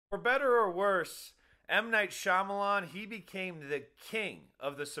For better or worse, M. Night Shyamalan, he became the king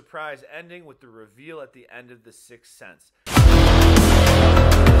of the surprise ending with the reveal at the end of The Sixth Sense.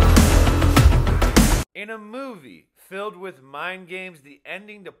 In a movie filled with mind games, the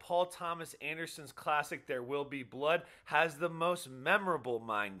ending to Paul Thomas Anderson's classic There Will Be Blood has the most memorable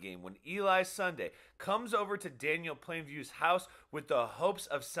mind game when Eli Sunday comes over to Daniel Plainview's house with the hopes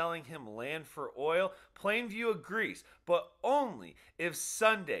of selling him land for oil. Plainview agrees, but only if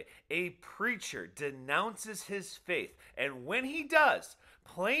Sunday, a preacher, denounces his faith. And when he does,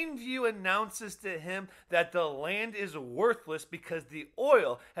 Plainview announces to him that the land is worthless because the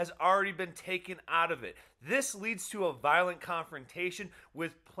oil has already been taken out of it. This leads to a violent confrontation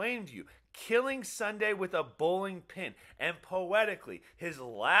with Plainview, killing Sunday with a bowling pin. And poetically, his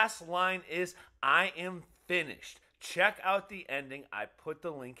last line is, "I am finished." Check out the ending. I put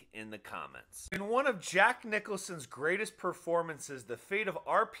the link in the comments. In one of Jack Nicholson's greatest performances, the fate of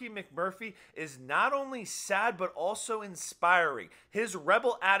R.P. McMurphy is not only sad but also inspiring. His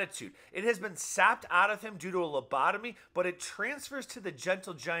rebel attitude, it has been sapped out of him due to a lobotomy, but it transfers to the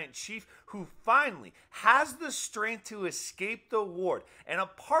gentle giant chief who finally has the strength to escape the ward. And a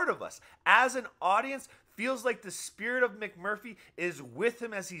part of us, as an audience, feels like the spirit of McMurphy is with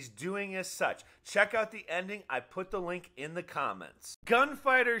him as he's doing as such. Check out the ending. I put the link in the comments.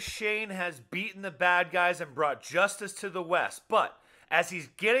 Gunfighter Shane has beaten the bad guys and brought justice to the West, but as he's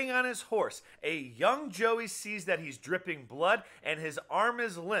getting on his horse, a young Joey sees that he's dripping blood and his arm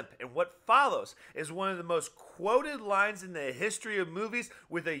is limp. And what follows is one of the most quoted lines in the history of movies,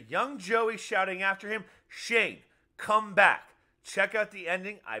 with a young Joey shouting after him, "Shane, come back." Check out the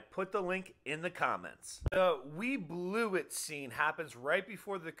ending. I put the link in the comments. The "we blew it" scene happens right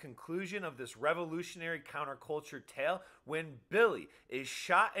before the conclusion of this revolutionary counterculture tale when Billy is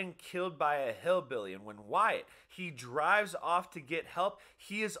shot and killed by a hillbilly, and when Wyatt, he drives off to get help,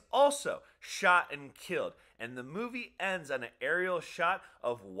 he is also shot and killed. And the movie ends on an aerial shot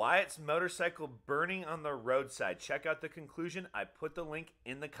of Wyatt's motorcycle burning on the roadside. Check out the conclusion. I put the link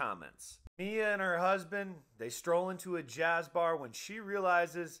in the comments. Mia and her husband, they stroll into a jazz bar when she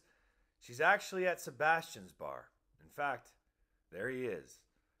realizes she's actually at Sebastian's bar. In fact, there he is,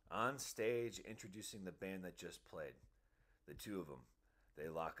 on stage introducing the band that just played. The two of them, they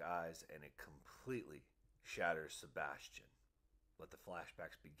lock eyes and it completely shatters Sebastian. Let the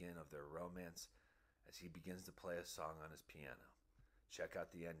flashbacks begin of their romance as he begins to play a song on his piano. Check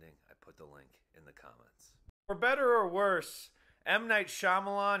out the ending. I put the link in the comments. For better or worse, M. Night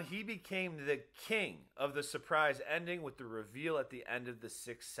Shyamalan, he became the king of the surprise ending with the reveal at the end of The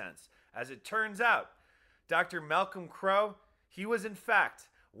Sixth Sense. As it turns out, Dr. Malcolm Crowe, he was in fact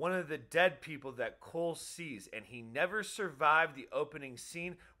one of the dead people that Cole sees, and he never survived the opening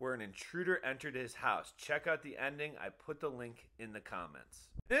scene where an intruder entered his house. Check out the ending. I put the link in the comments.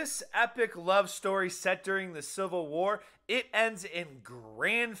 This epic love story set during the Civil War, it ends in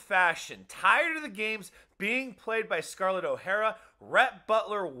grand fashion. Tired of the games being played by Scarlett O'Hara, Rhett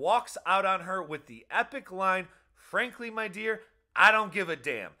Butler walks out on her with the epic line, "Frankly, my dear, I don't give a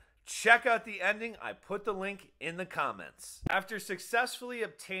damn." Check out the ending. I put the link in the comments. After successfully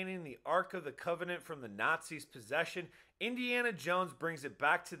obtaining the Ark of the Covenant from the Nazis' possession, Indiana Jones brings it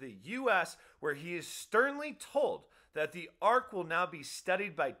back to the U.S., where he is sternly told that the Ark will now be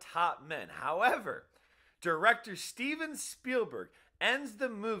studied by top men. However, director Steven Spielberg ends the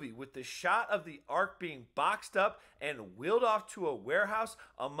movie with the shot of the Ark being boxed up and wheeled off to a warehouse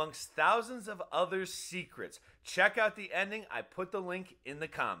amongst thousands of other secrets. Check out the ending. I put the link in the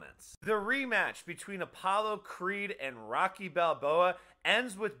comments. The rematch between Apollo Creed and Rocky Balboa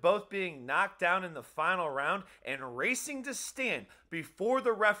ends with both being knocked down in the final round and racing to stand before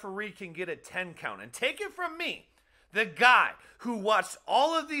the referee can get a 10 count. And take it from me, the guy who watched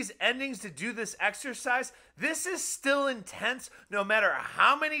all of these endings to do this exercise, this is still intense no matter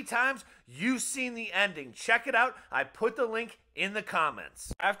how many times you've seen the ending. Check it out. I put the link in the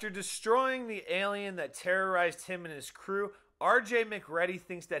comments. After destroying the alien that terrorized him and his crew, RJ McReady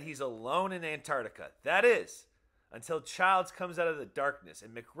thinks that he's alone in Antarctica. That is, until Childs comes out of the darkness.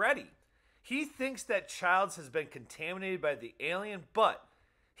 And McReady, he thinks that Childs has been contaminated by the alien, but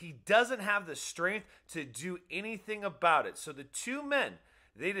he doesn't have the strength to do anything about it. So the two men,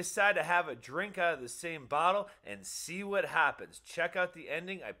 they decide to have a drink out of the same bottle and see what happens. Check out the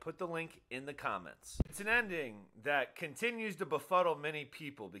ending. I put the link in the comments. It's an ending that continues to befuddle many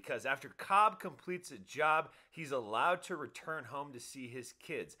people because after Cobb completes a job, he's allowed to return home to see his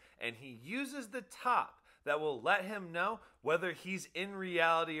kids. And he uses the top that will let him know whether he's in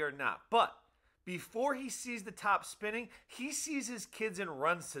reality or not. But before he sees the top spinning, he sees his kids and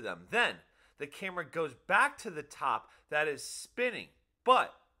runs to them. Then the camera goes back to the top that is spinning.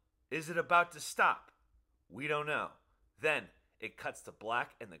 But Is it about to stop? We don't know. Then it cuts to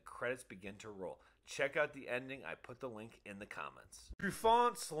black and the credits begin to roll. Check out the ending. I put the link in the comments.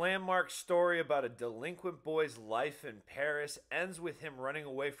 Truffant's landmark story about a delinquent boy's life in Paris ends with him running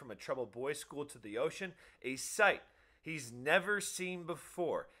away from a troubled boys' school to the ocean, a sight he's never seen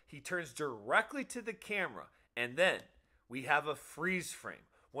before. He turns directly to the camera, and then we have a freeze frame.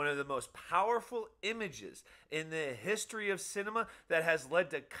 One of the most powerful images in the history of cinema that has led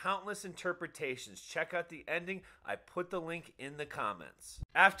to countless interpretations. Check out the ending. I put the link in the comments.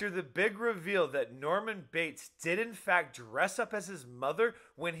 After the big reveal that Norman Bates did in fact dress up as his mother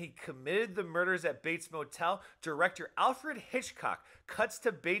when he committed the murders at Bates Motel, director Alfred Hitchcock cuts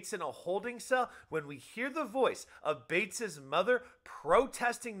to Bates in a holding cell when we hear the voice of Bates's mother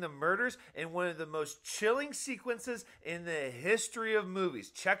protesting the murders in one of the most chilling sequences in the history of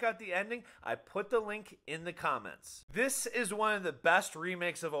movies. Check out the ending. I put the link in the comments. This is one of the best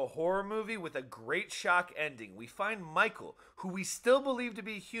remakes of a horror movie with a great shock ending. We find Michael, who we still believe to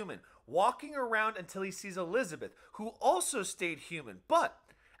be human, walking around until he sees Elizabeth, who also stayed human. But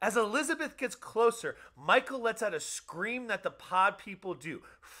as Elizabeth gets closer, Michael lets out a scream that the pod people do,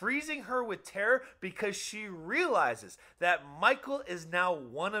 freezing her with terror because she realizes that Michael is now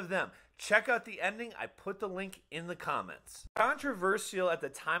one of them. Check out the ending. I put the link in the comments. Controversial at the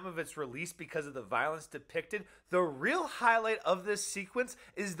time of its release because of the violence depicted, the real highlight of this sequence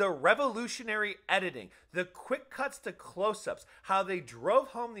is the revolutionary editing, the quick cuts to close-ups, how they drove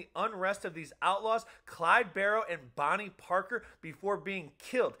home the unrest of these outlaws, Clyde Barrow and Bonnie Parker, before being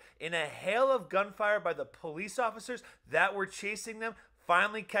killed in a hail of gunfire by the police officers that were chasing them,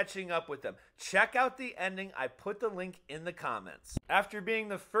 finally catching up with them. Check out the ending. I put the link in the comments. After being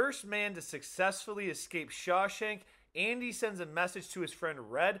the first man to successfully escape Shawshank, Andy sends a message to his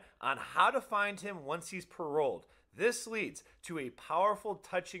friend Red on how to find him once he's paroled. This leads to a powerful,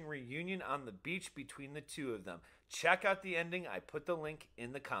 touching reunion on the beach between the two of them. Check out the ending. I put the link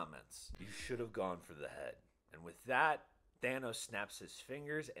in the comments. You should have gone for the head. And with that, Thanos snaps his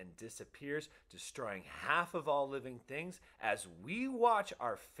fingers and disappears, destroying half of all living things as we watch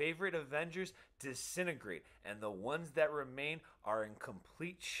our favorite Avengers disintegrate, and the ones that remain are in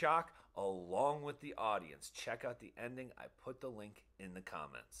complete shock along with the audience. Check out the ending. I put the link in the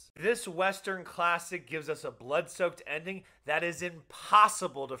comments. This Western classic gives us a blood-soaked ending that is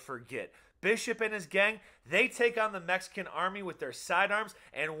impossible to forget. Bishop and his gang, they take on the Mexican army with their sidearms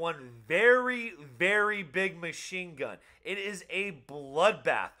and one very, very big machine gun. It is a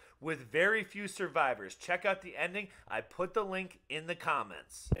bloodbath with very few survivors. Check out the ending. I put the link in the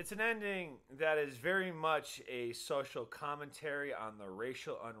comments. It's an ending that is very much a social commentary on the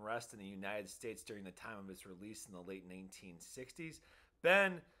racial unrest in the United States during the time of its release in the late 1960s.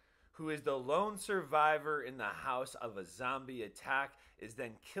 Ben, who is the lone survivor in the house of a zombie attack, is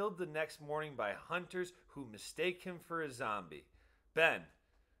then killed the next morning by hunters who mistake him for a zombie. Ben,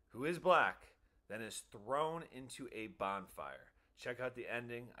 who is black, then is thrown into a bonfire. Check out the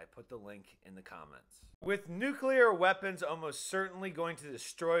ending. I put the link in the comments. With nuclear weapons almost certainly going to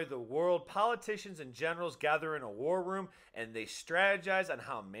destroy the world, politicians and generals gather in a war room and they strategize on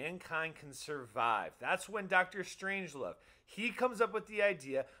how mankind can survive. That's when Dr. Strangelove, he comes up with the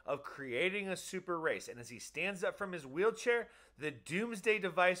idea of creating a super race. And as he stands up from his wheelchair, the doomsday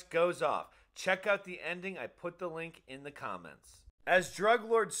device goes off. Check out the ending. I put the link in the comments. As drug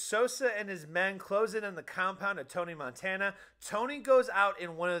lord Sosa and his men close in on the compound of Tony Montana, Tony goes out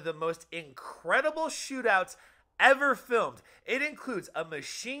in one of the most incredible shootouts ever filmed. It includes a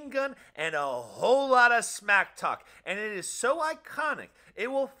machine gun and a whole lot of smack talk, and it is so iconic, it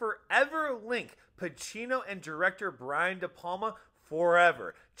will forever link Pacino and director Brian De Palma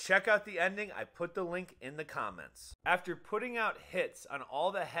forever. Check out the ending. I put the link in the comments. After putting out hits on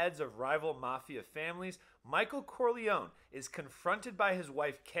all the heads of rival mafia families, Michael Corleone is confronted by his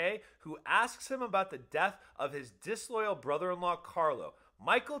wife Kay, who asks him about the death of his disloyal brother-in-law Carlo.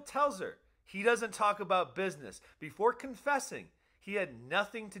 Michael tells her he doesn't talk about business before confessing he had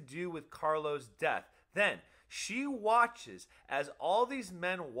nothing to do with Carlo's death. Then she watches as all these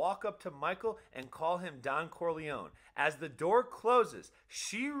men walk up to Michael and call him Don Corleone. As the door closes,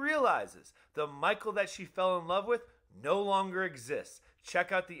 she realizes the Michael that she fell in love with no longer exists.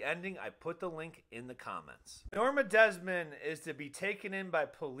 Check out the ending. I put the link in the comments. Norma Desmond is to be taken in by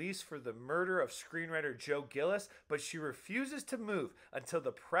police for the murder of screenwriter Joe Gillis, but she refuses to move until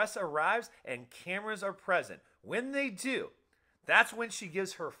the press arrives and cameras are present. When they do, that's when she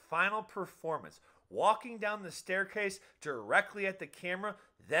gives her final performance, walking down the staircase directly at the camera.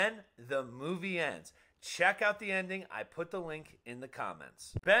 Then the movie ends. Check out the ending. I put the link in the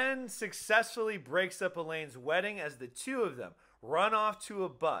comments. Ben successfully breaks up Elaine's wedding as the two of them run off to a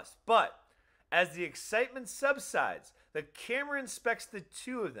bus. But as the excitement subsides, the camera inspects the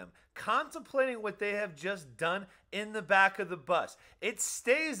two of them, contemplating what they have just done in the back of the bus. It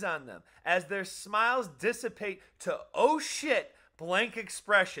stays on them as their smiles dissipate to oh shit blank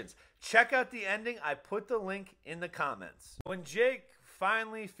expressions. Check out the ending. I put the link in the comments. When Jake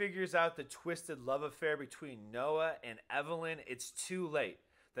finally figures out the twisted love affair between Noah and Evelyn, it's too late.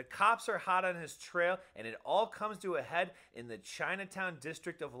 The cops are hot on his trail, and it all comes to a head in the Chinatown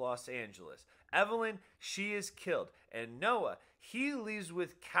district of Los Angeles. Evelyn, she is killed, and Noah, he leaves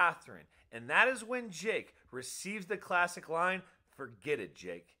with Catherine, and that is when Jake receives the classic line, "Forget it,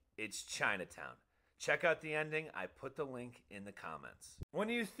 Jake, it's Chinatown." Check out the ending. I put the link in the comments. When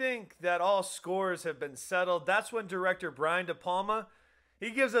you think that all scores have been settled, that's when director Brian De Palma, he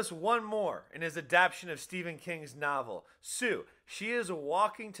gives us one more in his adaptation of Stephen King's novel. Sue, she is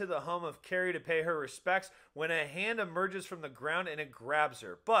walking to the home of Carrie to pay her respects when a hand emerges from the ground and it grabs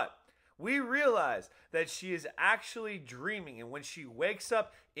her. But we realize that she is actually dreaming, and when she wakes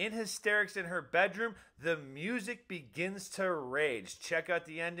up in hysterics in her bedroom, the music begins to rage. Check out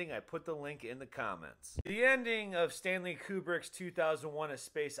the ending. I put the link in the comments. The ending of Stanley Kubrick's 2001: A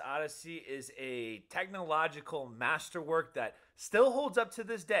Space Odyssey is a technological masterwork that still holds up to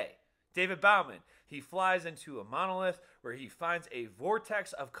this day. David Bowman, he flies into a monolith where he finds a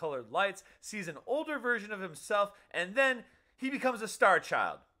vortex of colored lights, sees an older version of himself, and then he becomes a star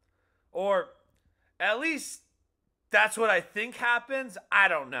child. Or at least that's what I think happens. I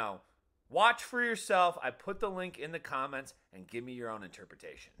don't know. Watch for yourself. I put the link in the comments and give me your own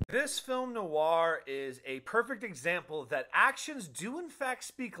interpretation. This film noir is a perfect example that actions do in fact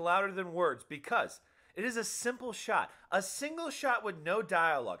speak louder than words, because it is a simple shot. A single shot with no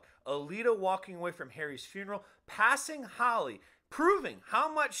dialogue. Alita walking away from Harry's funeral, passing Holly, proving how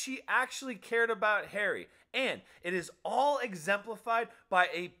much she actually cared about Harry. And it is all exemplified by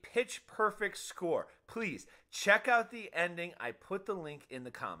a pitch-perfect score. Please, check out the ending. I put the link in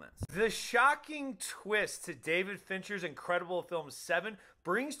the comments. The shocking twist to David Fincher's incredible film Seven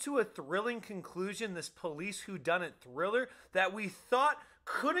brings to a thrilling conclusion this police whodunit thriller that we thought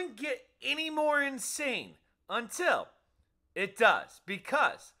couldn't get any more insane until it does,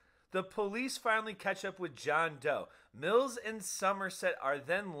 because the police finally catch up with John Doe. Mills and Somerset are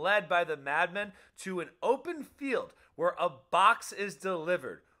then led by the madmen to an open field where a box is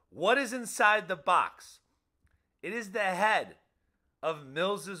delivered. What is inside the box? It is the head of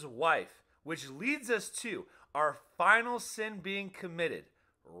Mills's wife, which leads us to our final sin being committed,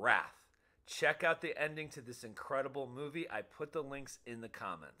 wrath. Check out the ending to this incredible movie. I put the links in the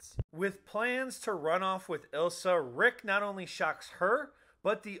comments. With plans to run off with Ilsa, Rick not only shocks her,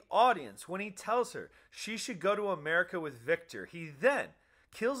 but the audience when he tells her she should go to America with Victor. He then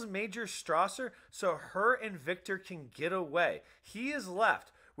kills Major Strasser so her and Victor can get away. He is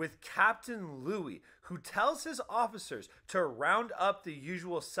left with Captain Louis, who tells his officers to round up the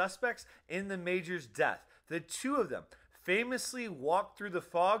usual suspects in the Major's death. The two of them famously walk through the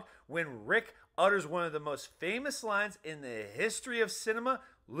fog when Rick utters one of the most famous lines in the history of cinema,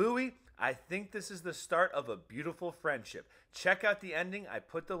 "Louis, I think this is the start of a beautiful friendship." Check out the ending. I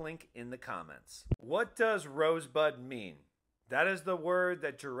put the link in the comments. What does Rosebud mean? That is the word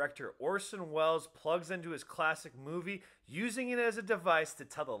that director Orson Welles plugs into his classic movie, using it as a device to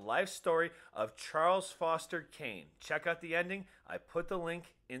tell the life story of Charles Foster Kane. Check out the ending. I put the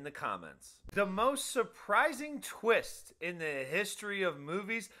link in the comments. The most surprising twist in the history of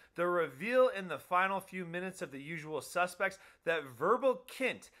movies, the reveal in the final few minutes of The Usual Suspects that Verbal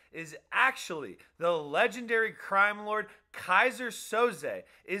Kint is actually the legendary crime lord Kaiser Soze,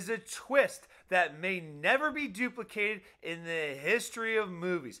 is a twist that may never be duplicated in the history of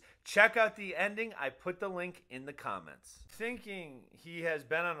movies. Check out the ending. I put the link in the comments. Thinking he has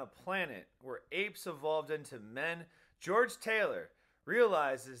been on a planet where apes evolved into men, George Taylor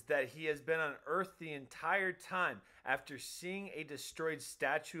realizes that he has been on Earth the entire time after seeing a destroyed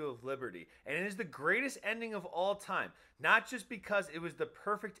Statue of Liberty. And it is the greatest ending of all time, not just because it was the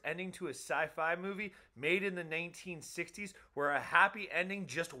perfect ending to a sci-fi movie made in the 1960s where a happy ending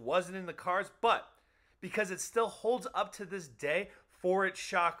just wasn't in the cards, but because it still holds up to this day for its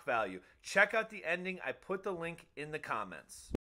shock value. Check out the ending. I put the link in the comments.